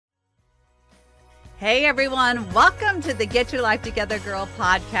Hey everyone, welcome to the Get Your Life Together Girl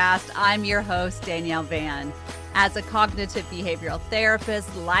podcast. I'm your host, Danielle Van. As a cognitive behavioral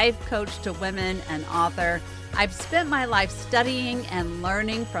therapist, life coach to women, and author, I've spent my life studying and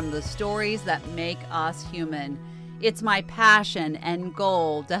learning from the stories that make us human. It's my passion and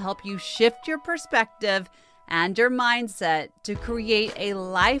goal to help you shift your perspective and your mindset to create a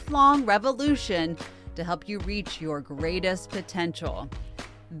lifelong revolution to help you reach your greatest potential.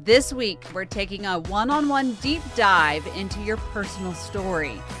 This week, we're taking a one-on-one deep dive into your personal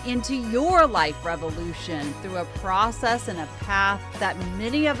story, into your life revolution through a process and a path that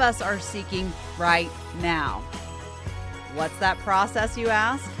many of us are seeking right now. What's that process, you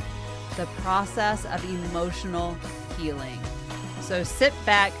ask? The process of emotional healing. So sit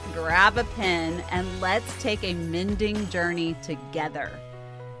back, grab a pen, and let's take a mending journey together.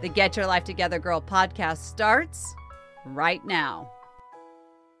 The Get Your Life Together Girl podcast starts right now.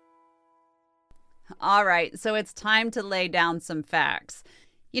 All right, so it's time to lay down some facts.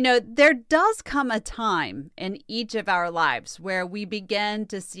 You know, there does come a time in each of our lives where we begin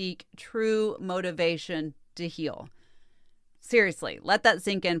to seek true motivation to heal. Seriously, let that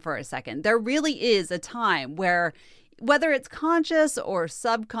sink in for a second. There really is a time where, whether it's conscious or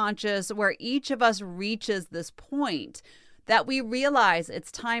subconscious, where each of us reaches this point that we realize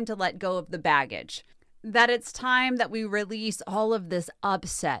it's time to let go of the baggage, that it's time that we release all of this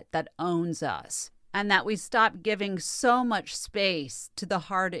upset that owns us, and that we stop giving so much space to the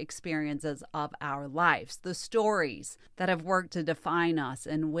hard experiences of our lives, the stories that have worked to define us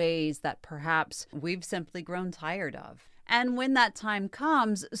in ways that perhaps we've simply grown tired of. And when that time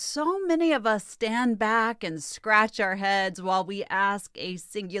comes, so many of us stand back and scratch our heads while we ask a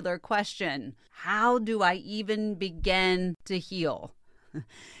singular question: how do I even begin to heal?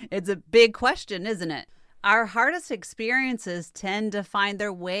 It's a big question, isn't it? Our hardest experiences tend to find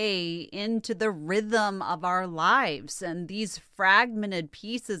their way into the rhythm of our lives, and these fragmented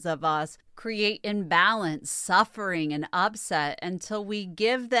pieces of us create imbalance, suffering, and upset until we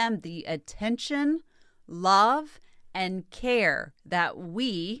give them the attention, love, and care that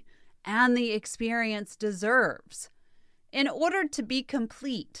we and the experience deserves. In order to be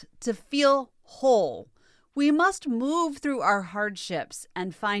complete, to feel whole, we must move through our hardships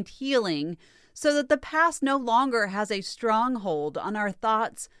and find healing so that the past no longer has a stronghold on our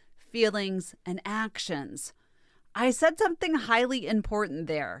thoughts, feelings, and actions. I said something highly important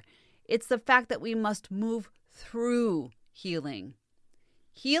there. It's the fact that we must move through healing.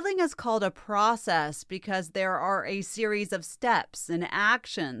 Healing is called a process because there are a series of steps and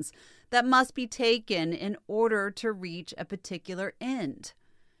actions that must be taken in order to reach a particular end.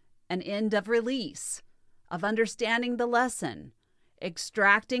 An end of release, of understanding the lesson,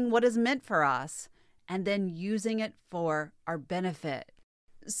 extracting what is meant for us, and then using it for our benefit.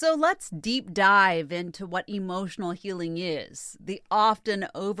 So let's deep dive into what emotional healing is, the often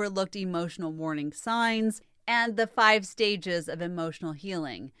overlooked emotional warning signs, and the 5 stages of emotional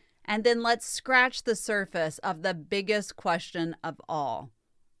healing. And then let's scratch the surface of the biggest question of all: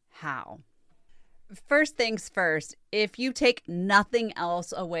 how? First things first, if you take nothing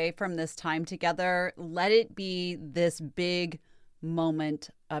else away from this time together, let it be this big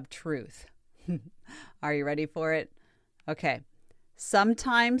moment of truth. Are you ready for it? Okay.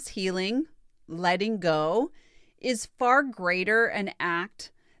 Sometimes healing, letting go, is far greater an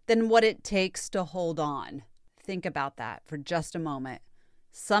act than what it takes to hold on. Think about that for just a moment.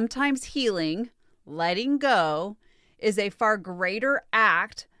 Sometimes healing, letting go, is a far greater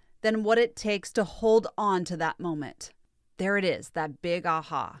act than what it takes to hold on to that moment. There it is, that big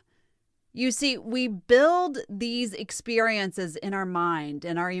aha. You see, we build these experiences in our mind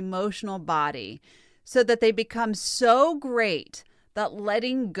and our emotional body so that they become so great that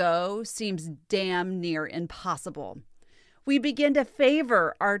letting go seems damn near impossible. We begin to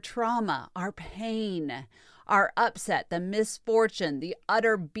favor our trauma, our pain, our upset, the misfortune, the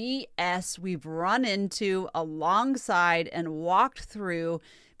utter BS we've run into alongside and walked through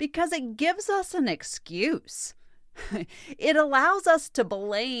because it gives us an excuse. It allows us to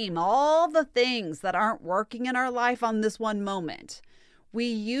blame all the things that aren't working in our life on this one moment. We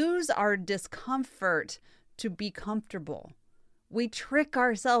use our discomfort to be comfortable. We trick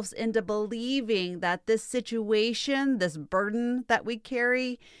ourselves into believing that this situation, this burden that we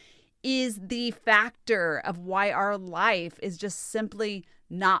carry, is the factor of why our life is just simply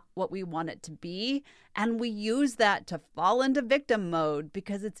not what we want it to be. And we use that to fall into victim mode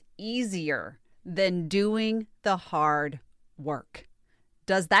because it's easier than doing the hard work.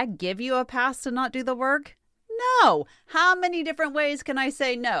 Does that give you a pass to not do the work? No. How many different ways can I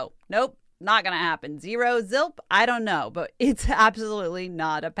say no? Nope, not going to happen. Zero, zilp, I don't know, but it's absolutely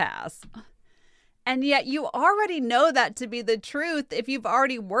not a pass. And yet you already know that to be the truth if you've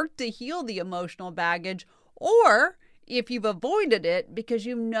already worked to heal the emotional baggage, or if you've avoided it because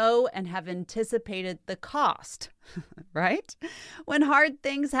you know and have anticipated the cost, right? When hard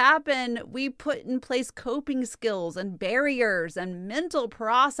things happen, we put in place coping skills and barriers and mental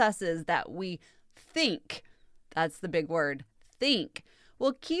processes that we think, that's the big word, think,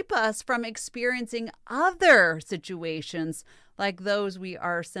 will keep us from experiencing other situations like those we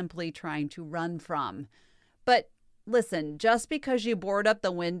are simply trying to run from. But listen, just because you board up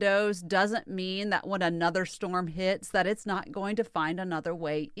the windows doesn't mean that when another storm hits that it's not going to find another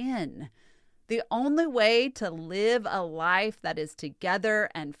way in. The only way to live a life that is together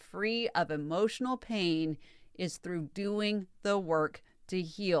and free of emotional pain is through doing the work to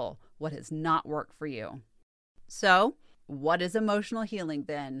heal what has not worked for you. So, what is emotional healing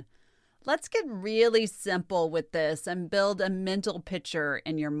then? Let's get really simple with this and build a mental picture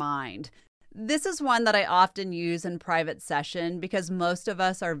in your mind. This is one that I often use in private session because most of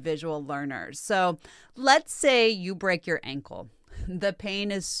us are visual learners. So let's say you break your ankle. The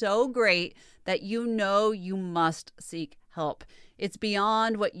pain is so great that you know you must seek help. It's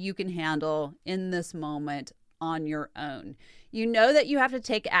beyond what you can handle in this moment on your own. You know that you have to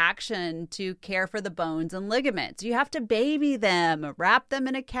take action to care for the bones and ligaments. You have to baby them, wrap them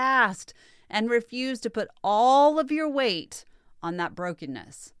in a cast, and refuse to put all of your weight on that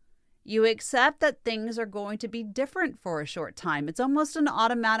brokenness. You accept that things are going to be different for a short time. It's almost an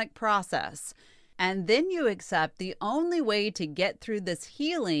automatic process. And then you accept the only way to get through this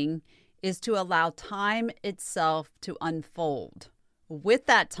healing is to allow time itself to unfold. With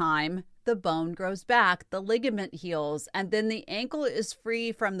that time, the bone grows back, the ligament heals, and then the ankle is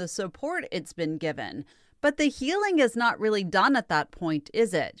free from the support it's been given. But the healing is not really done at that point,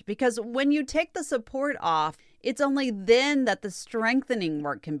 is it? Because when you take the support off, it's only then that the strengthening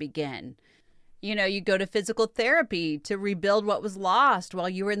work can begin. You know, you go to physical therapy to rebuild what was lost while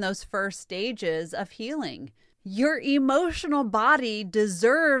you were in those first stages of healing. Your emotional body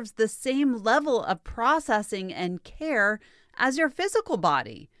deserves the same level of processing and care as your physical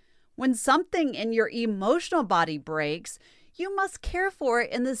body. When something in your emotional body breaks, you must care for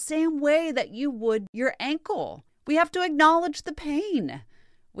it in the same way that you would your ankle. We have to acknowledge the pain.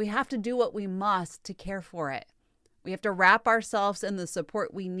 We have to do what we must to care for it. We have to wrap ourselves in the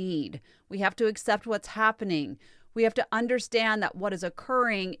support we need. We have to accept what's happening. We have to understand that what is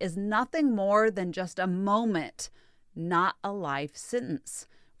occurring is nothing more than just a moment, not a life sentence.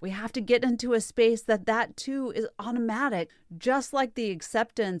 We have to get into a space that too is automatic, just like the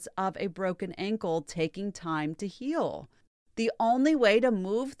acceptance of a broken ankle taking time to heal. The only way to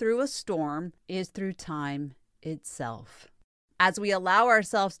move through a storm is through time itself. As we allow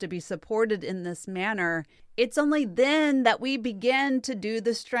ourselves to be supported in this manner, it's only then that we begin to do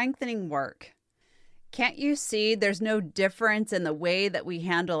the strengthening work. Can't you see there's no difference in the way that we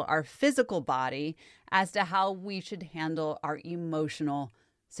handle our physical body as to how we should handle our emotional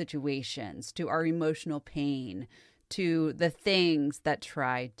situations, to our emotional pain, to the things that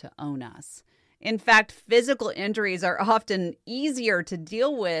try to own us? In fact, physical injuries are often easier to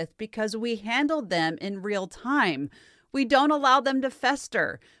deal with because we handle them in real time. We don't allow them to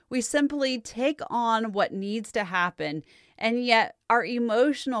fester. We simply take on what needs to happen, and yet our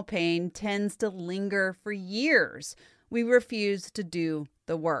emotional pain tends to linger for years. We refuse to do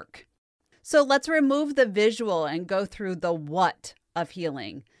the work. So let's remove the visual and go through the what of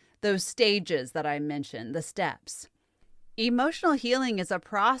healing, those stages that I mentioned, the steps. Emotional healing is a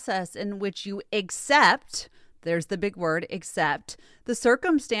process in which you accept, there's the big word, accept, the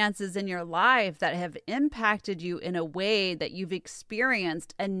circumstances in your life that have impacted you in a way that you've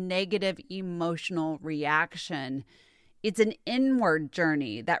experienced a negative emotional reaction. It's an inward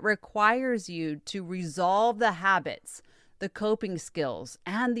journey that requires you to resolve the habits, the coping skills,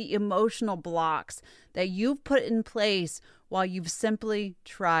 and the emotional blocks that you've put in place while you've simply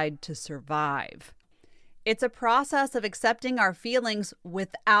tried to survive. It's a process of accepting our feelings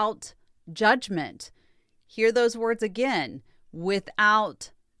without judgment. Hear those words again,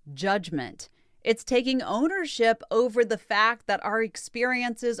 without judgment. It's taking ownership over the fact that our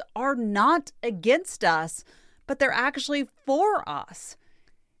experiences are not against us, but they're actually for us.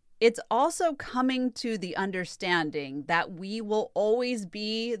 It's also coming to the understanding that we will always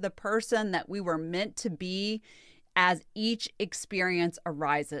be the person that we were meant to be as each experience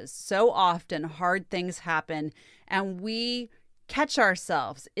arises. So often hard things happen and we catch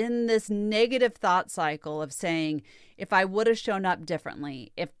ourselves in this negative thought cycle of saying, if I would have shown up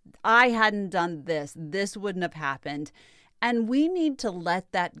differently, if I hadn't done this, this wouldn't have happened. And we need to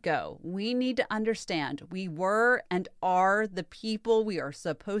let that go. We need to understand we were and are the people we are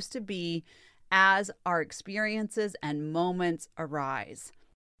supposed to be as our experiences and moments arise.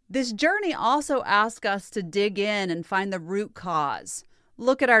 This journey also asks us to dig in and find the root cause,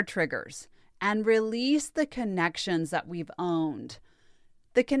 look at our triggers, and release the connections that we've owned.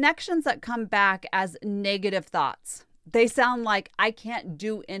 The connections that come back as negative thoughts. They sound like, I can't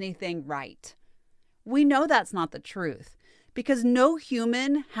do anything right. We know that's not the truth because no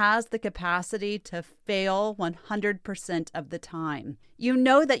human has the capacity to fail 100% of the time. You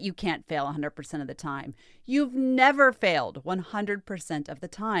know that you can't fail 100% of the time. You've never failed 100% of the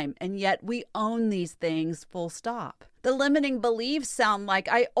time, and yet we own these things full stop. The limiting beliefs sound like,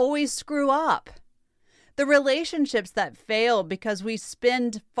 I always screw up. The relationships that fail because we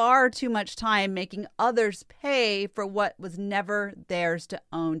spend far too much time making others pay for what was never theirs to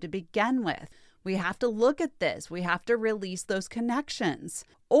own to begin with. We have to look at this. We have to release those connections.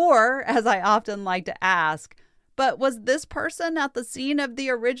 Or, as I often like to ask, but was this person at the scene of the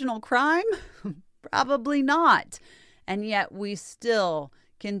original crime? Probably not. And yet we still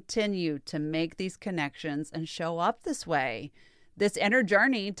continue to make these connections and show up this way. This inner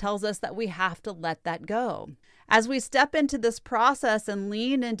journey tells us that we have to let that go. As we step into this process and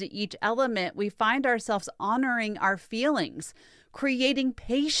lean into each element, we find ourselves honoring our feelings, creating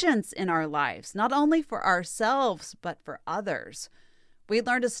patience in our lives, not only for ourselves, but for others. We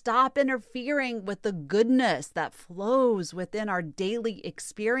learn to stop interfering with the goodness that flows within our daily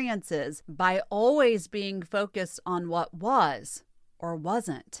experiences by always being focused on what was or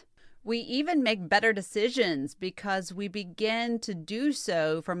wasn't. We even make better decisions because we begin to do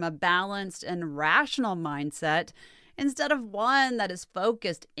so from a balanced and rational mindset instead of one that is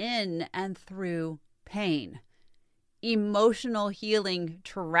focused in and through pain. Emotional healing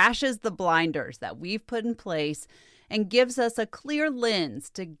trashes the blinders that we've put in place and gives us a clear lens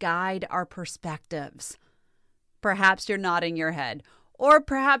to guide our perspectives. Perhaps you're nodding your head, or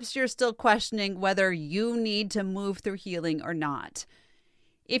perhaps you're still questioning whether you need to move through healing or not.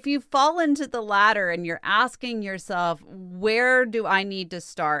 If you fall into the latter and you're asking yourself, where do I need to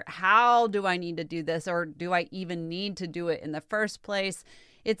start? How do I need to do this? Or do I even need to do it in the first place?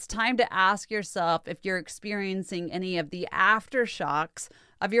 It's time to ask yourself if you're experiencing any of the aftershocks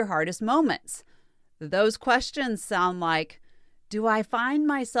of your hardest moments. Those questions sound like, do I find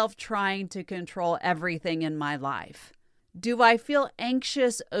myself trying to control everything in my life? Do I feel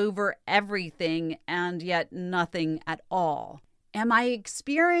anxious over everything and yet nothing at all? Am I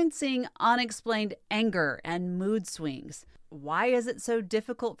experiencing unexplained anger and mood swings? Why is it so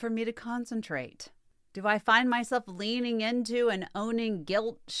difficult for me to concentrate? Do I find myself leaning into and owning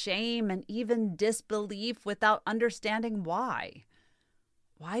guilt, shame, and even disbelief without understanding why?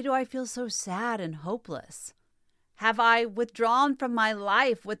 Why do I feel so sad and hopeless? Have I withdrawn from my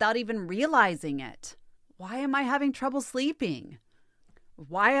life without even realizing it? Why am I having trouble sleeping?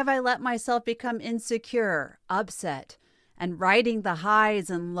 Why have I let myself become insecure, upset, and riding the highs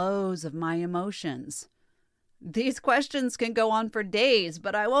and lows of my emotions? These questions can go on for days,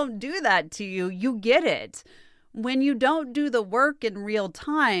 but I won't do that to you. You get it. When you don't do the work in real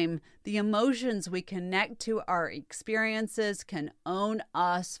time, the emotions we connect to our experiences can own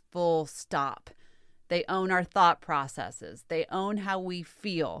us full stop. They own our thought processes. They own how we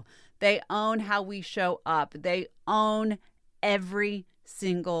feel. They own how we show up. They own every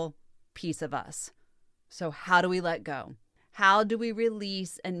single piece of us. So how do we let go? How do we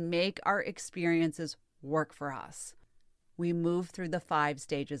release and make our experiences work for us? We move through the 5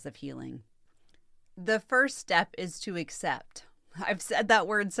 stages of healing. The first step is to accept. I've said that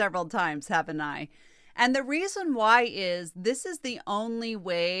word several times, haven't I? And the reason why is this is the only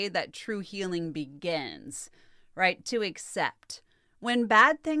way that true healing begins, right? To accept. When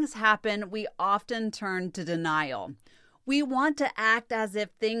bad things happen, we often turn to denial. We want to act as if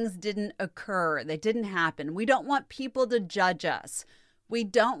things didn't occur, they didn't happen. We don't want people to judge us. We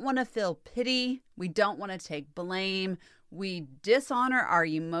don't want to feel pity. We don't want to take blame. We dishonor our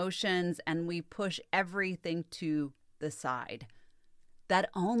emotions and we push everything to the side. That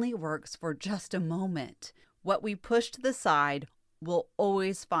only works for just a moment. What we push to the side will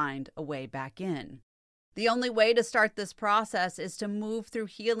always find a way back in. The only way to start this process is to move through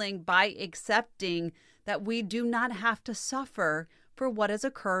healing by accepting that we do not have to suffer for what has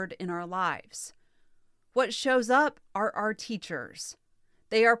occurred in our lives. What shows up are our teachers.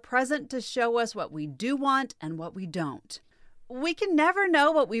 They are present to show us what we do want and what we don't. We can never know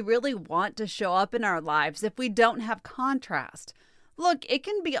what we really want to show up in our lives if we don't have contrast. Look, it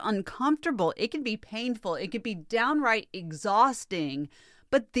can be uncomfortable, it can be painful, it can be downright exhausting,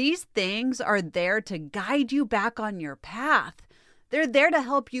 but these things are there to guide you back on your path. They're there to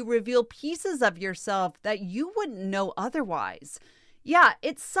help you reveal pieces of yourself that you wouldn't know otherwise. Yeah,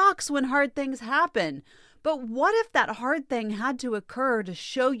 it sucks when hard things happen. But what if that hard thing had to occur to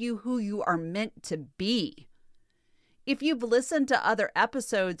show you who you are meant to be? If you've listened to other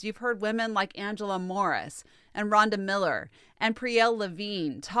episodes, you've heard women like Angela Morris and Rhonda Miller and Priel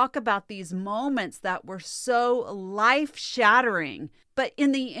Levine talk about these moments that were so life-shattering, but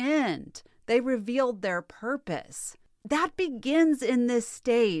in the end, they revealed their purpose. That begins in this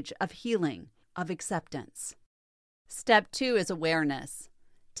stage of healing, of acceptance. Step 2 is awareness.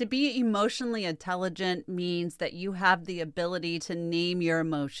 To be emotionally intelligent means that you have the ability to name your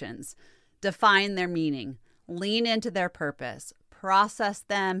emotions, define their meaning, lean into their purpose, process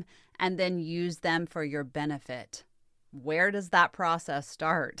them, and then use them for your benefit. Where does that process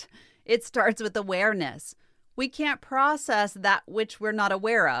start? It starts with awareness. We can't process that which we're not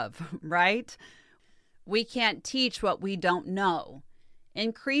aware of, right? We can't teach what we don't know.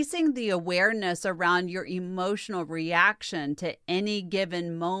 Increasing the awareness around your emotional reaction to any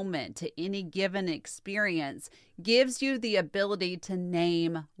given moment, to any given experience, gives you the ability to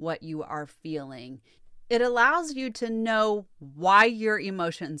name what you are feeling. It allows you to know why your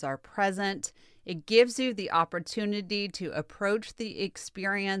emotions are present. It gives you the opportunity to approach the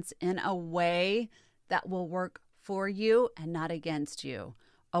experience in a way that will work for you and not against you.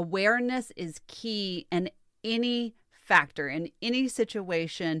 Awareness is key in any factor, in any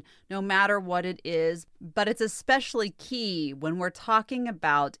situation, no matter what it is, but it's especially key when we're talking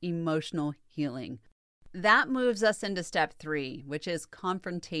about emotional healing. That moves us into step 3, which is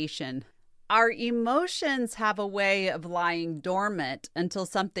confrontation. Our emotions have a way of lying dormant until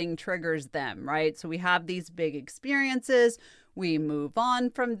something triggers them, right? So we have these big experiences, we move on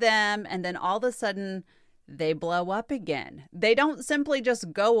from them, and then all of a sudden they blow up again. They don't simply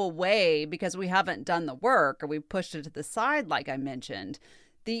just go away because we haven't done the work or we pushed it to the side, like I mentioned.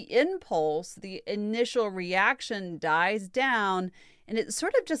 The impulse, the initial reaction dies down, and it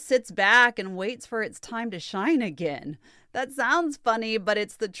sort of just sits back and waits for its time to shine again. That sounds funny, but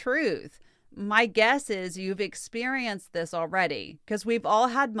it's the truth. My guess is you've experienced this already, because we've all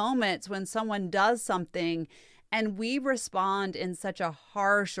had moments when someone does something and we respond in such a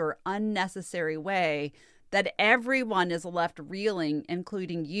harsh or unnecessary way that everyone is left reeling,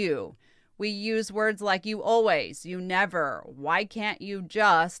 including you. We use words like you always, you never, why can't you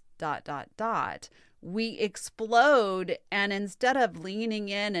just, ... We explode, and instead of leaning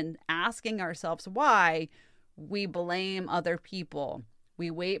in and asking ourselves why, we blame other people.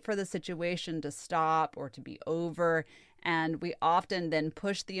 We wait for the situation to stop or to be over, and we often then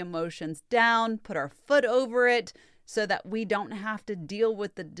push the emotions down, put our foot over it so that we don't have to deal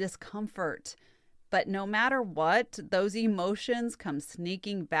with the discomfort. But no matter what, those emotions come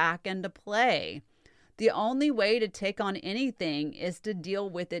sneaking back into play. The only way to take on anything is to deal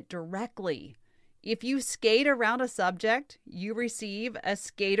with it directly. If you skate around a subject, you receive a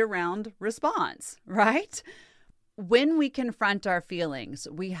skate around response, right? When we confront our feelings,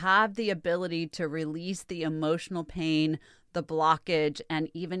 we have the ability to release the emotional pain, the blockage, and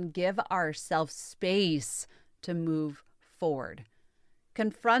even give ourselves space to move forward.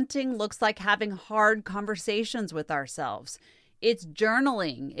 Confronting looks like having hard conversations with ourselves. It's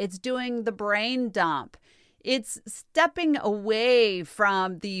journaling. It's doing the brain dump. It's stepping away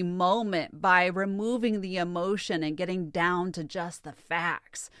from the moment by removing the emotion and getting down to just the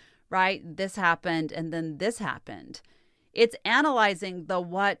facts, right? This happened and then this happened. It's analyzing the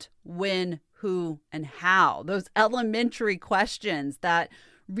what, when, who, and how. Those elementary questions that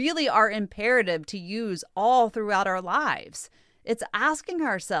really are imperative to use all throughout our lives. It's asking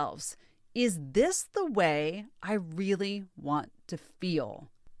ourselves, is this the way I really want to feel?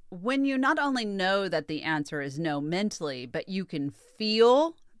 When you not only know that the answer is no mentally, but you can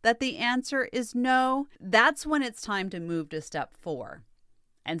feel that the answer is no, that's when it's time to move to step 4.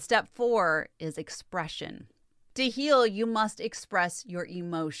 And step 4 is expression. To heal, you must express your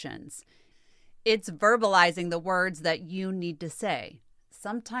emotions. It's verbalizing the words that you need to say.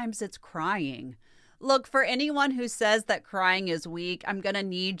 Sometimes it's crying. Look, for anyone who says that crying is weak, I'm going to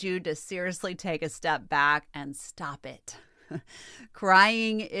need you to seriously take a step back and stop it.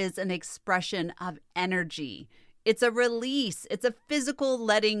 Crying is an expression of energy. It's a release. It's a physical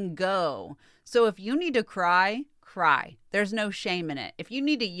letting go. So if you need to cry, cry. There's no shame in it. If you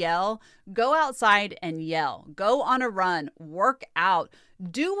need to yell, go outside and yell. Go on a run. Work out.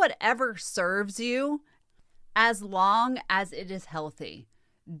 Do whatever serves you as long as it is healthy.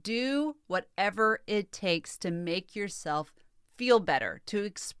 Do whatever it takes to make yourself feel better, to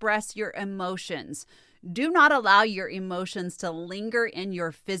express your emotions. Do not allow your emotions to linger in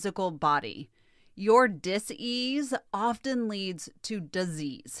your physical body. Your dis-ease often leads to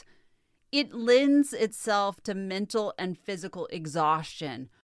disease. It lends itself to mental and physical exhaustion.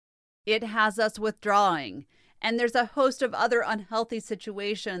 It has us withdrawing. And there's a host of other unhealthy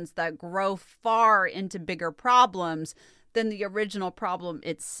situations that grow far into bigger problems than the original problem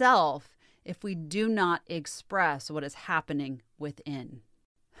itself if we do not express what is happening within.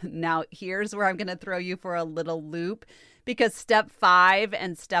 Now, here's where I'm going to throw you for a little loop, because step 5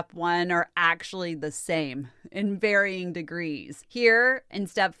 and step 1 are actually the same in varying degrees. Here in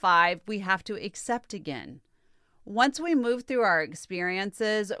step 5, we have to accept again. Once we move through our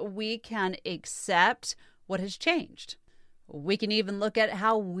experiences, we can accept what has changed. We can even look at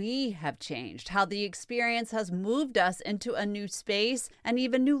how we have changed, how the experience has moved us into a new space and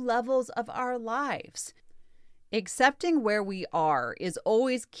even new levels of our lives. Accepting where we are is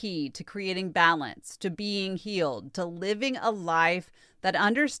always key to creating balance, to being healed, to living a life that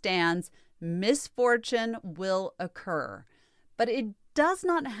understands misfortune will occur. But it does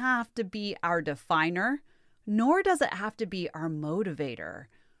not have to be our definer, nor does it have to be our motivator.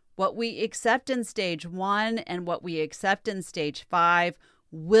 What we accept in stage 1 and what we accept in stage 5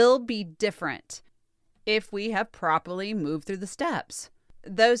 will be different if we have properly moved through the steps.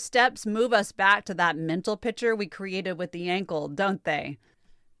 Those steps move us back to that mental picture we created with the ankle, don't they?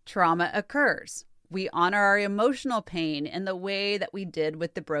 Trauma occurs. We honor our emotional pain in the way that we did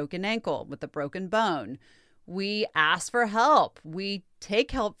with the broken ankle, with the broken bone. We ask for help. We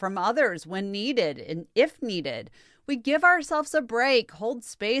take help from others when needed and if needed. We give ourselves a break, hold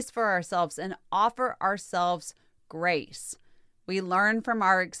space for ourselves, and offer ourselves grace. We learn from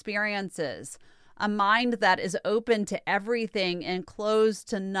our experiences. A mind that is open to everything and closed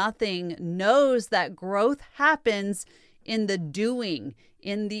to nothing knows that growth happens in the doing,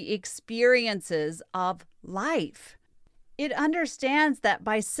 in the experiences of life. It understands that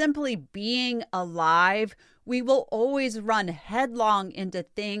by simply being alive, we will always run headlong into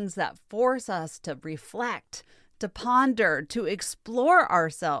things that force us to reflect, to ponder, to explore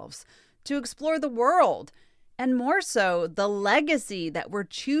ourselves, to explore the world, and more so, the legacy that we're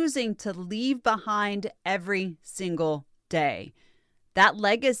choosing to leave behind every single day. That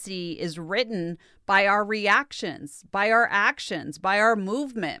legacy is written by our reactions, by our actions, by our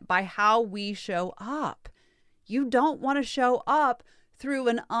movement, by how we show up. You don't want to show up through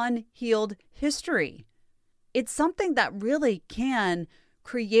an unhealed history. It's something that really can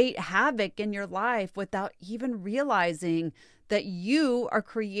create havoc in your life without even realizing that you are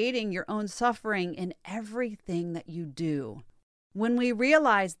creating your own suffering in everything that you do. When we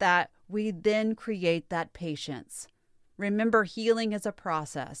realize that, we then create that patience. Remember, healing is a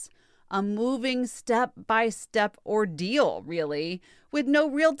process, a moving step-by-step ordeal, really, with no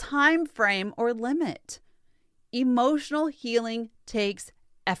real time frame or limit. Emotional healing takes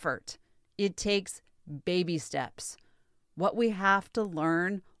effort. It takes baby steps. What we have to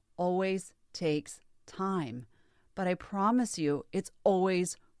learn always takes time. But I promise you, it's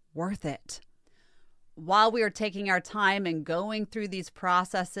always worth it. While we are taking our time and going through these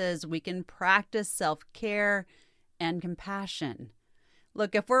processes, we can practice self-care and compassion.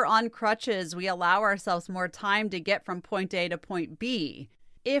 Look, if we're on crutches, we allow ourselves more time to get from point A to point B.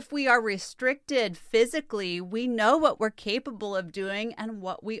 If we are restricted physically, we know what we're capable of doing and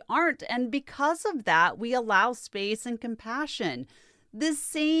what we aren't. And because of that, we allow space and compassion. This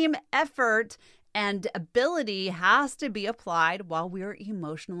same effort and ability has to be applied while we're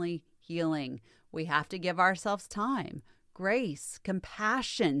emotionally healing. We have to give ourselves time, grace,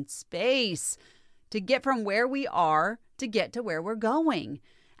 compassion, space to get from where we are to get to where we're going.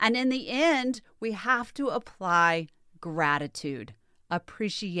 And in the end, we have to apply gratitude,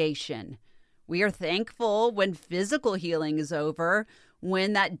 appreciation. We are thankful when physical healing is over.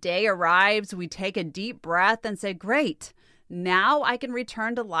 When that day arrives, we take a deep breath and say, great. Now I can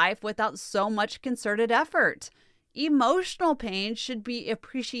return to life without so much concerted effort. Emotional pain should be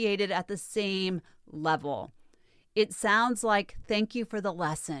appreciated at the same level. It sounds like, thank you for the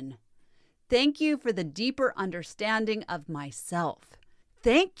lesson. Thank you for the deeper understanding of myself.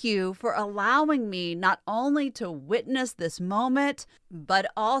 Thank you for allowing me not only to witness this moment,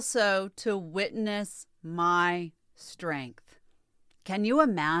 but also to witness my strength. Can you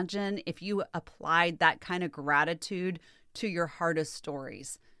imagine if you applied that kind of gratitude to your hardest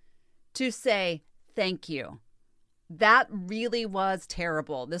stories? To say, thank you. That really was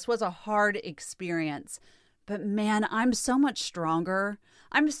terrible. This was a hard experience. But man, I'm so much stronger.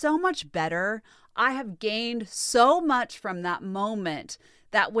 I'm so much better. I have gained so much from that moment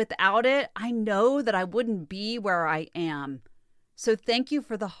that without it, I know that I wouldn't be where I am. So thank you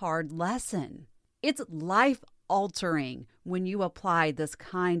for the hard lesson. It's life-altering when you apply this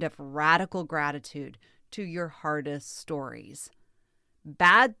kind of radical gratitude to your hardest stories.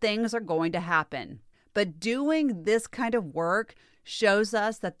 Bad things are going to happen. But doing this kind of work shows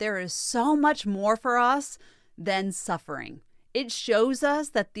us that there is so much more for us than suffering. It shows us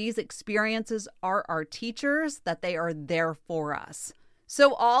that these experiences are our teachers, that they are there for us.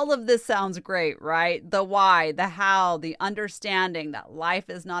 So all of this sounds great, right? The why, the how, the understanding that life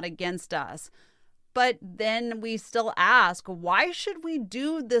is not against us. But then we still ask, why should we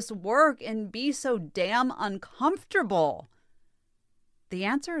do this work and be so damn uncomfortable? The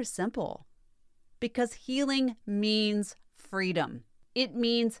answer is simple. Because healing means freedom. It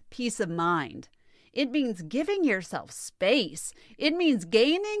means peace of mind. It means giving yourself space. It means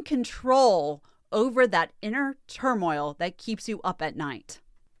gaining control over that inner turmoil that keeps you up at night.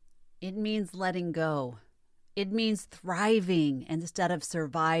 It means letting go. It means thriving instead of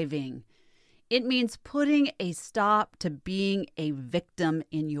surviving. It means putting a stop to being a victim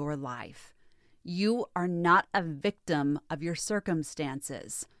in your life. You are not a victim of your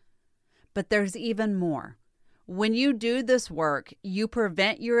circumstances. But there's even more. When you do this work, you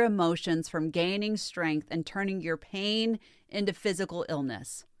prevent your emotions from gaining strength and turning your pain into physical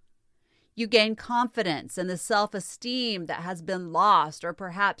illness. You gain confidence and the self-esteem that has been lost or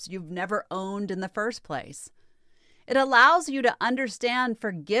perhaps you've never owned in the first place. It allows you to understand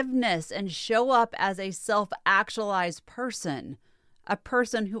forgiveness and show up as a self-actualized person, a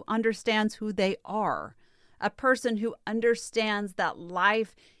person who understands who they are, a person who understands that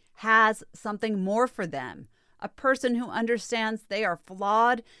life has something more for them, a person who understands they are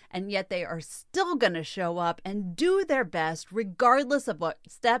flawed and yet they are still going to show up and do their best regardless of what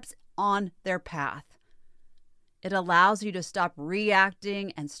steps on their path. It allows you to stop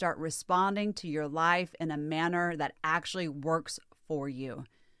reacting and start responding to your life in a manner that actually works for you,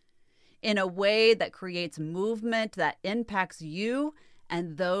 in a way that creates movement that impacts you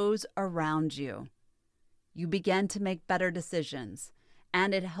and those around you. You begin to make better decisions,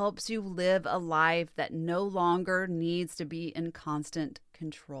 and it helps you live a life that no longer needs to be in constant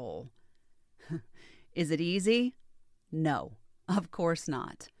control. Is it easy? No, of course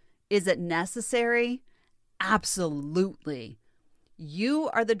not. Is it necessary? Absolutely. You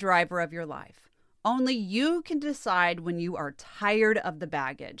are the driver of your life. Only you can decide when you are tired of the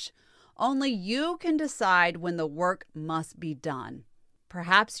baggage. Only you can decide when the work must be done.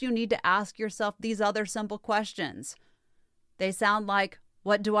 Perhaps you need to ask yourself these other simple questions. They sound like,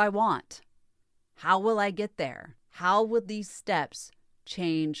 what do I want? How will I get there? How will these steps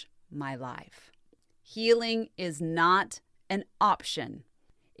change my life? Healing is not an option.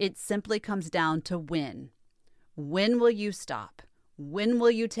 It simply comes down to when. When will you stop? When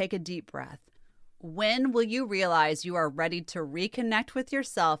will you take a deep breath? When will you realize you are ready to reconnect with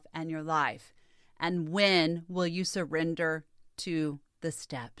yourself and your life? And when will you surrender to the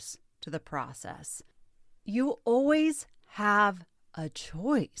steps, to the process? You always have a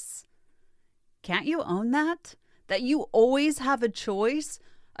choice. Can't you own that? That you always have a choice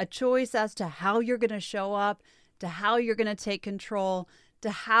as to how you're going to show up, to how you're going to take control, to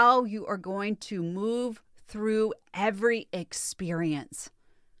how you are going to move through every experience.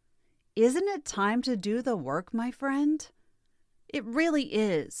 Isn't it time to do the work, my friend? It really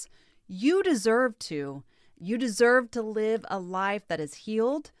is. You deserve to. You deserve to live a life that is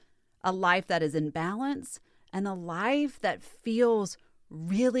healed, a life that is in balance, and a life that feels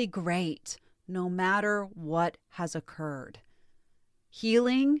really great no matter what has occurred.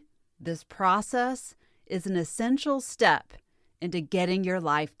 Healing, this process, is an essential step into getting your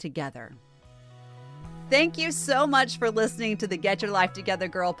life together. Thank you so much for listening to the Get Your Life Together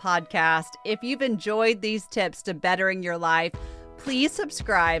Girl podcast. If you've enjoyed these tips to bettering your life, please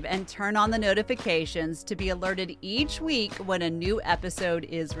subscribe and turn on the notifications to be alerted each week when a new episode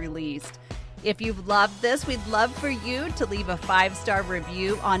is released. If you've loved this, we'd love for you to leave a 5-star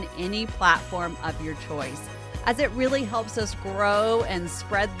review on any platform of your choice, as it really helps us grow and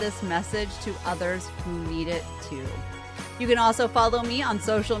spread this message to others who need it too. You can also follow me on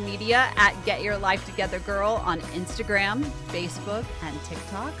social media at Get Your Life Together Girl on Instagram, Facebook, and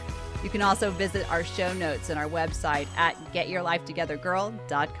TikTok. You can also visit our show notes on our website at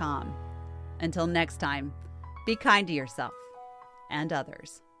getyourlifetogethergirl.com. Until next time, be kind to yourself and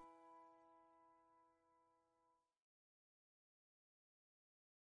others.